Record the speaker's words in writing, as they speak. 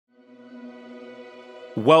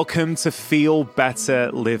Welcome to Feel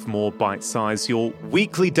Better, Live More Bite Size, your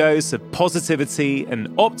weekly dose of positivity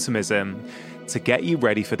and optimism to get you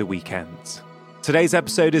ready for the weekend. Today's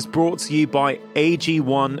episode is brought to you by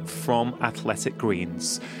AG1 from Athletic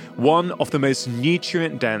Greens, one of the most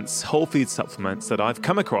nutrient-dense whole food supplements that I've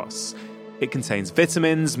come across. It contains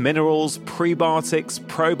vitamins, minerals, prebiotics,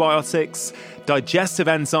 probiotics, digestive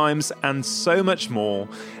enzymes, and so much more,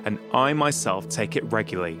 and I myself take it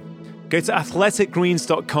regularly. Go to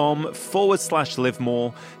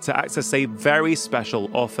athleticgreens.com/livemore to access a very special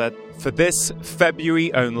offer. For this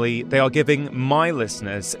February only, they are giving my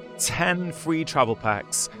listeners 10 free travel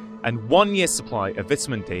packs and 1 year supply of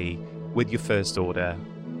vitamin D with your first order.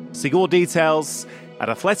 See your details at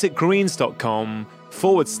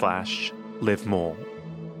athleticgreens.com/livemore.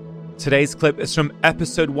 Today's clip is from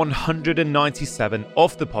episode 197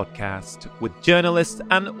 of the podcast with journalist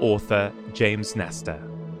and author James Nestor.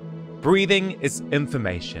 Breathing is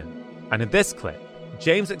information, and in this clip,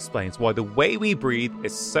 James explains why the way we breathe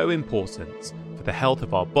is so important for the health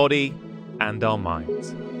of our body and our mind.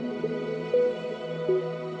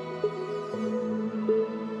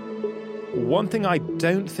 One thing I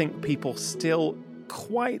don't think people still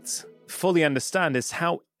quite fully understand is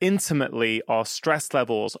how intimately our stress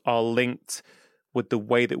levels are linked with the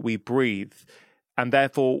way that we breathe. And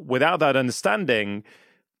therefore, without that understanding,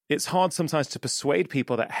 it's hard sometimes to persuade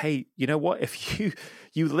people that, hey, you know what? If you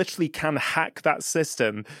literally can hack that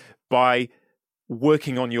system by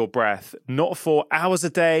working on your breath, not for hours a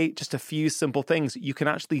day, just a few simple things, you can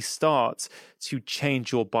actually start to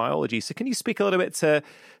change your biology. So can you speak a little bit to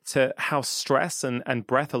how stress and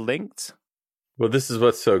breath are linked? Well, this is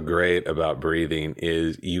what's so great about breathing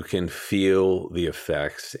is you can feel the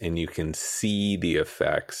effects and you can see the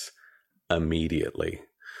effects immediately.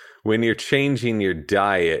 When you're changing your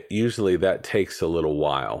diet, usually that takes a little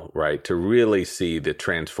while, right, to really see the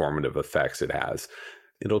transformative effects it has.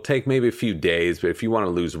 It'll take maybe a few days, but if you want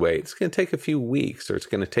to lose weight, it's going to take a few weeks or it's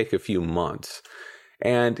going to take a few months.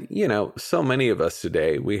 And, so many of us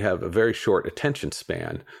today, we have a very short attention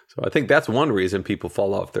span. So I think that's one reason people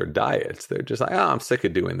fall off their diets. They're just like, I'm sick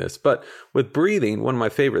of doing this. But with breathing, one of my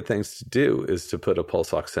favorite things to do is to put a pulse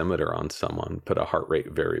oximeter on someone, put a heart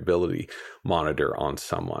rate variability monitor on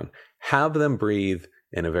someone, have them breathe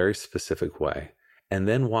in a very specific way, and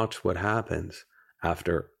then watch what happens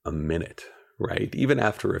after a minute. Right? Even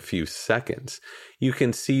after a few seconds, you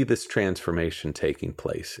can see this transformation taking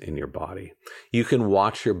place in your body. You can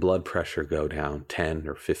watch your blood pressure go down 10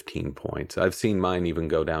 or 15 points. I've seen mine even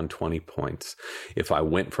go down 20 points if I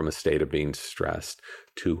went from a state of being stressed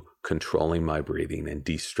to controlling my breathing and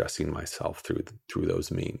de-stressing myself through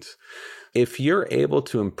those means. If you're able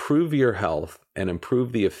to improve your health and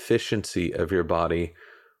improve the efficiency of your body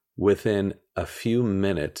within a few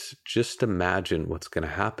minutes, just imagine what's going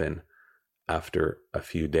to happen after a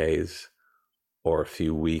few days or a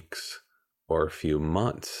few weeks or a few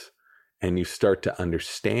months, and you start to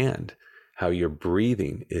understand how your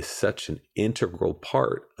breathing is such an integral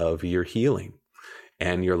part of your healing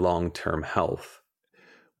and your long-term health.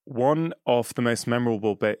 One of the most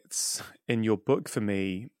memorable bits in your book for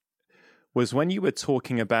me was when you were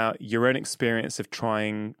talking about your own experience of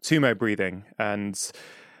trying Tummo breathing, and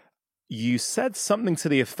you said something to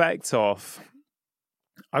the effect of,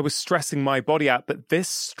 I was stressing my body out, but this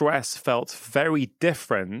stress felt very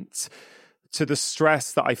different to the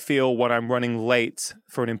stress that I feel when I'm running late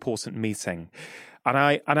for an important meeting. And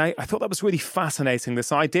I thought that was really fascinating,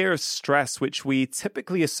 this idea of stress, which we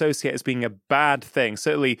typically associate as being a bad thing.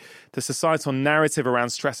 Certainly the societal narrative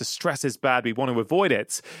around stress is bad, we want to avoid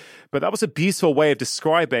it. But that was a beautiful way of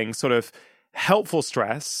describing sort of helpful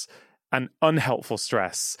stress and unhelpful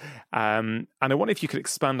stress. And I wonder if you could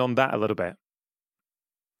expand on that a little bit.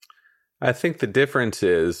 I think the difference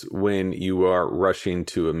is when you are rushing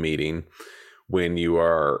to a meeting, when you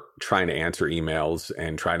are trying to answer emails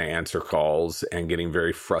and trying to answer calls and getting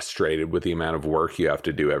very frustrated with the amount of work you have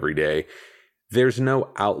to do every day, there's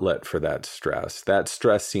no outlet for that stress. That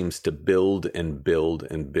stress seems to build and build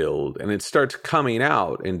and build, and it starts coming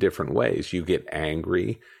out in different ways. You get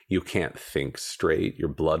angry. You can't think straight. Your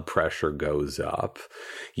blood pressure goes up.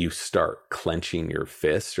 You start clenching your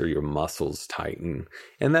fists or your muscles tighten,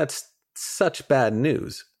 and that's such bad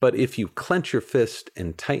news. But if you clench your fist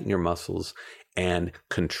and tighten your muscles and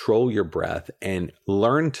control your breath and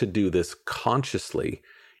learn to do this consciously,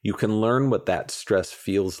 you can learn what that stress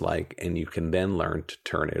feels like, and you can then learn to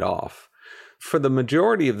turn it off. For the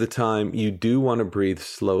majority of the time, you do want to breathe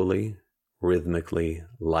slowly, rhythmically,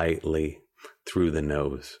 lightly through the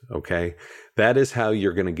nose, okay? That is how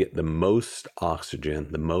you're going to get the most oxygen,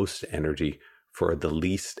 the most energy for the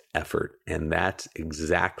least effort. And that's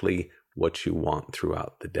exactly what you want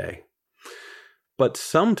throughout the day. But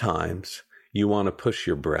sometimes you want to push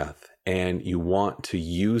your breath and you want to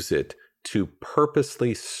use it to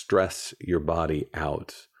purposely stress your body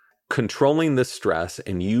out. Controlling the stress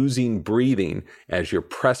and using breathing as your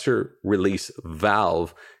pressure release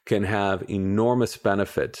valve can have enormous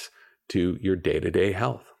benefits to your day-to-day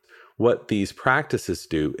health. What these practices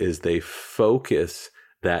do is they focus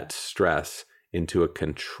that stress into a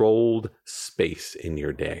controlled space in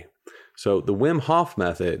your day. So the Wim Hof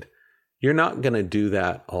method, you're not going to do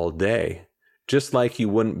that all day. Just like you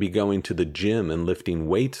wouldn't be going to the gym and lifting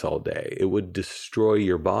weights all day. It would destroy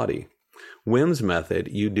your body. Wim's method,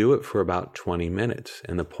 you do it for about 20 minutes.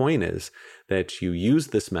 And the point is that you use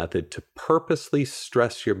this method to purposely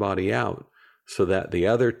stress your body out so that the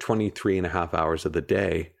other 23 and a half hours of the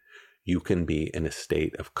day, you can be in a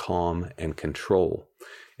state of calm and control.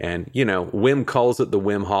 And, Wim calls it the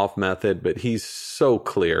Wim Hof method, but he's so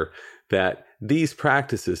clear that these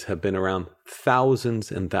practices have been around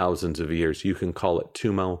thousands and thousands of years. You can call it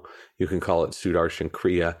Tummo, you can call it Sudarshan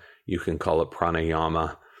Kriya, you can call it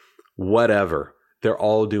pranayama, whatever. They're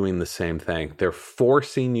all doing the same thing. They're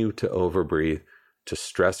forcing you to overbreathe, to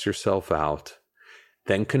stress yourself out,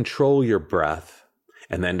 then control your breath,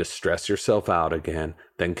 and then to stress yourself out again,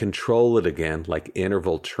 then control it again, like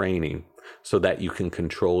interval training, so that you can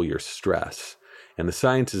control your stress. And the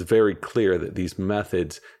science is very clear that these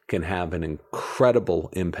methods can have an incredible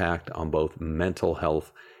impact on both mental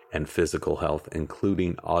health and physical health,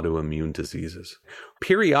 including autoimmune diseases.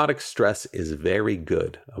 Periodic stress is very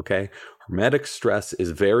good, okay? Hormetic stress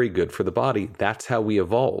is very good for the body. That's how we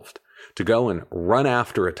evolved, to go and run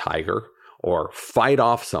after a tiger or fight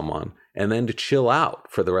off someone and then to chill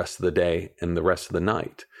out for the rest of the day and the rest of the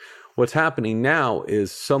night. What's happening now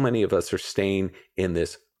is so many of us are staying in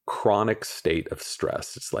this chronic state of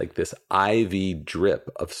stress. It's like this IV drip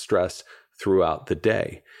of stress throughout the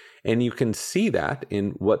day. And you can see that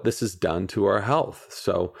in what this has done to our health.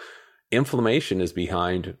 So inflammation is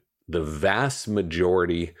behind the vast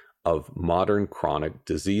majority of modern chronic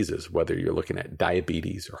diseases, whether you're looking at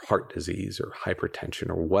diabetes or heart disease or hypertension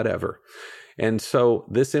or whatever. And so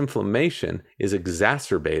this inflammation is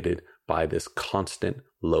exacerbated by this constant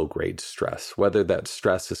low-grade stress, whether that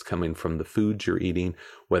stress is coming from the foods you're eating,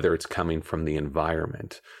 whether it's coming from the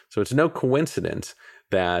environment. So it's no coincidence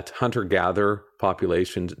that hunter-gatherer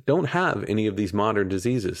populations don't have any of these modern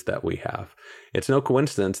diseases that we have. It's no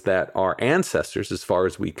coincidence that our ancestors, as far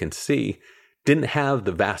as we can see, didn't have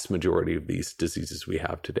the vast majority of these diseases we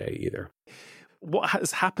have today either. What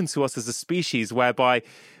has happened to us as a species whereby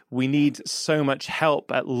we need so much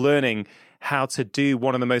help at learning how to do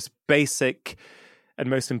one of the most basic and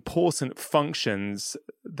most important functions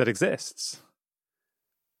that exists?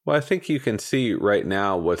 Well, I think you can see right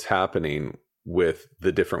now what's happening with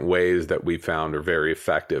the different ways that we found are very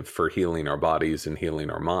effective for healing our bodies and healing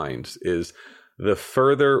our minds is the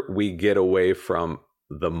further we get away from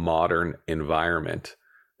the modern environment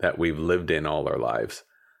that we've lived in all our lives,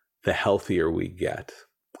 the healthier we get.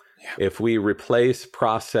 Yeah. If we replace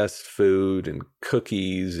processed food and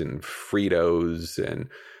cookies and Fritos and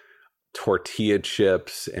tortilla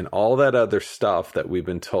chips and all that other stuff that we've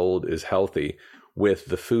been told is healthy with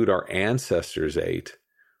the food our ancestors ate,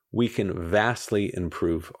 we can vastly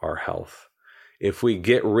improve our health. If we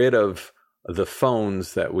get rid of the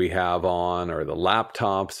phones that we have on or the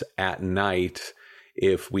laptops at night,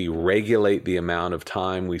 if we regulate the amount of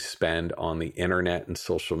time we spend on the internet and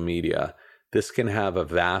social media, this can have a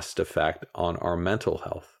vast effect on our mental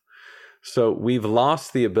health. So we've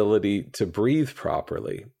lost the ability to breathe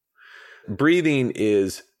properly. Breathing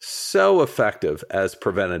is so effective as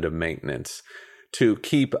preventative maintenance to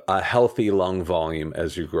keep a healthy lung volume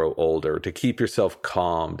as you grow older, to keep yourself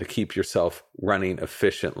calm, to keep yourself running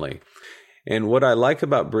efficiently. And what I like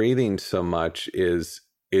about breathing so much is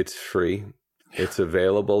it's free. It's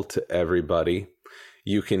available to everybody.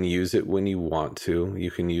 You can use it when you want to.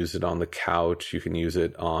 You can use it on the couch. You can use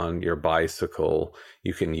it on your bicycle.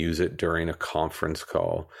 You can use it during a conference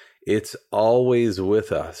call. It's always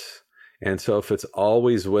with us. And so if it's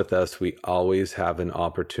always with us, we always have an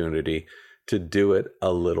opportunity to do it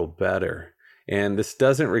a little better. And this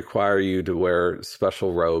doesn't require you to wear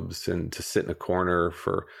special robes and to sit in a corner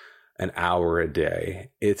for an hour a day.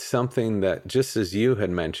 It's something that, just as you had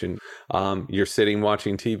mentioned, you're sitting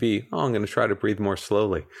watching TV. Oh, I'm going to try to breathe more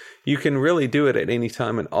slowly. You can really do it at any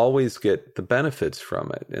time and always get the benefits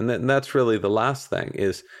from it. And that's really the last thing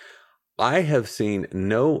is I have seen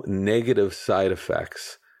no negative side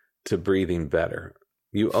effects to breathing better.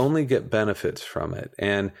 You only get benefits from it.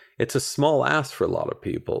 And it's a small ask for a lot of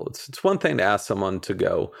people. It's one thing to ask someone to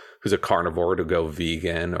go, who's a carnivore, to go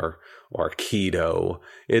vegan or keto.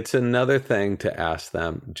 It's another thing to ask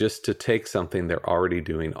them just to take something they're already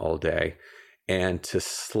doing all day and to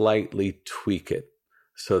slightly tweak it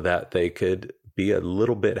so that they could be a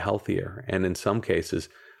little bit healthier. And in some cases,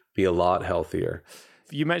 be a lot healthier.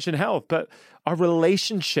 You mentioned health, but our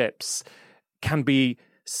relationships can be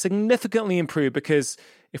significantly improved because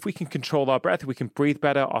if we can control our breath, we can breathe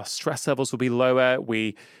better, our stress levels will be lower,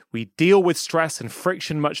 we deal with stress and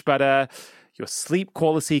friction much better, your sleep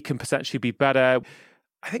quality can potentially be better.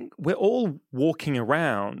 I think we're all walking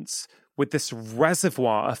around with this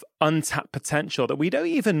reservoir of untapped potential that we don't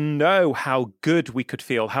even know how good we could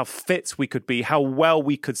feel, how fit we could be, how well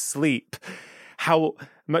we could sleep, how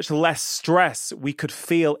much less stress we could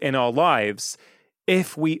feel in our lives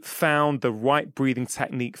if we found the right breathing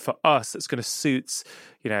technique for us that's going to suit,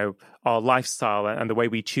 our lifestyle and the way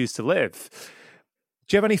we choose to live.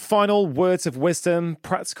 Do you have any final words of wisdom,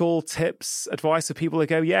 practical tips, advice for people to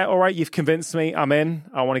go, yeah, all right, you've convinced me, I'm in,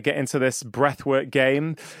 I want to get into this breathwork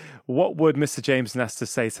game? What would Mr. James Nestor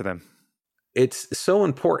say to them? It's so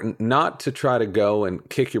important not to try to go and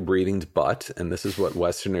kick your breathing's butt, and this is what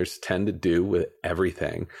Westerners tend to do with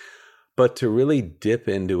everything, but to really dip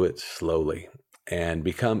into it slowly and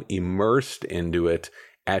become immersed into it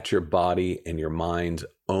at your body and your mind's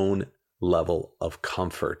own level of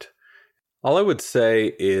comfort. All I would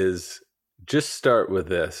say is just start with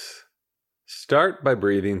this. Start by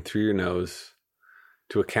breathing through your nose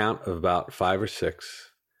to a count of about 5 or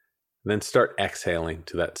 6, then start exhaling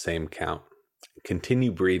to that same count.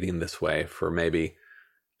 Continue breathing this way for maybe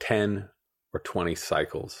 10 or 20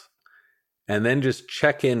 cycles. And then just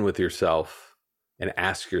check in with yourself and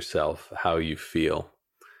ask yourself how you feel.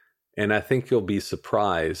 And I think you'll be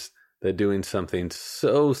surprised that doing something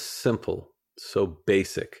so simple, so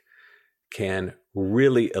basic, can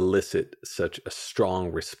really elicit such a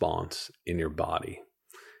strong response in your body.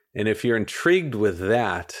 And if you're intrigued with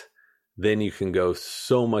that, then you can go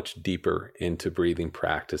so much deeper into breathing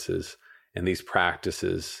practices. And these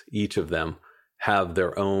practices, each of them, have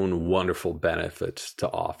their own wonderful benefits to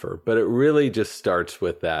offer. But it really just starts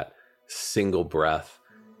with that single breath,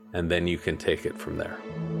 and then you can take it from there.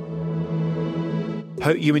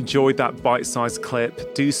 Hope you enjoyed that bite-sized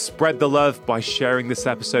clip. Do spread the love by sharing this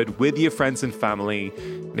episode with your friends and family.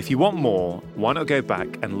 And if you want more, why not go back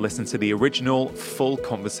and listen to the original full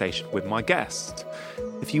conversation with my guest?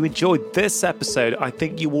 If you enjoyed this episode, I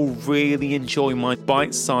think you will really enjoy my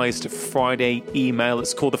bite-sized Friday email.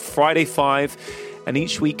 It's called the Friday 5, and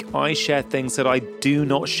each week I share things that I do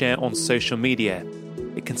not share on social media.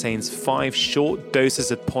 It contains 5 short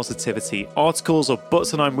doses of positivity, articles or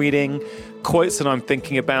books that I'm reading, quotes that I'm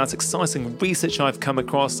thinking about, exciting research I've come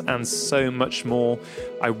across, and so much more.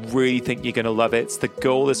 I really think you're going to love it. The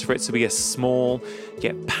goal is for it to be a small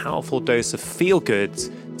yet powerful dose of feel-good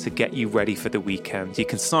to get you ready for the weekend. You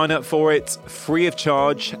can sign up for it free of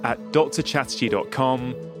charge at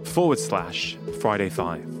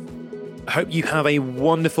drchatterjee.com/Friday5. I hope you have a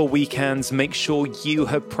wonderful weekend. Make sure you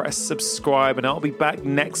have pressed subscribe, and I'll be back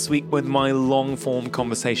next week with my long-form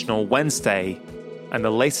conversation on Wednesday and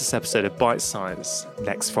the latest episode of Bite Size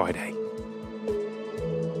next Friday.